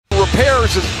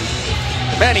repairs.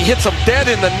 Man, he hits him dead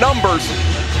in the numbers.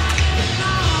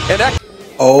 And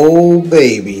oh,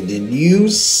 baby, did you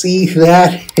see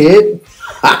that hit?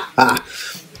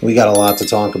 We got a lot to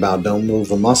talk about. Don't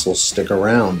move a muscle. Stick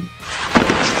around.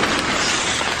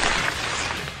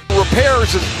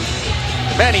 Repairs.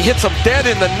 Man, he hits him dead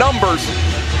in the numbers.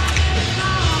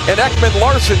 And Ekman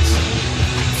Larsson's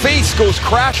face goes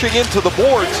crashing into the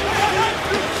boards.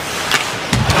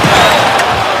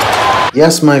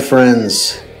 Yes, my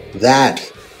friends,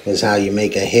 that is how you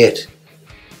make a hit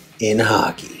in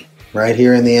hockey. Right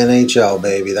here in the NHL,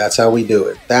 baby. That's how we do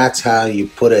it. That's how you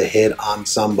put a hit on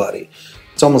somebody.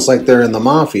 It's almost like they're in the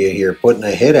mafia here, putting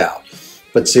a hit out.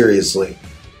 But seriously,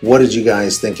 what did you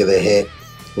guys think of the hit?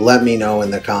 Let me know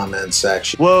in the comments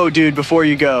section. Whoa, dude, before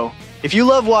you go, if you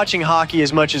love watching hockey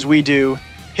as much as we do,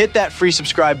 hit that free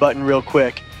subscribe button real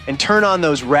quick and turn on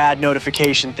those rad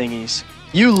notification thingies.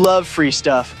 You love free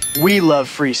stuff. We love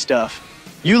free stuff.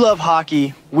 You love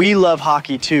hockey. We love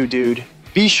hockey too, dude.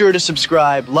 Be sure to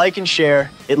subscribe, like, and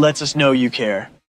share. It lets us know you care.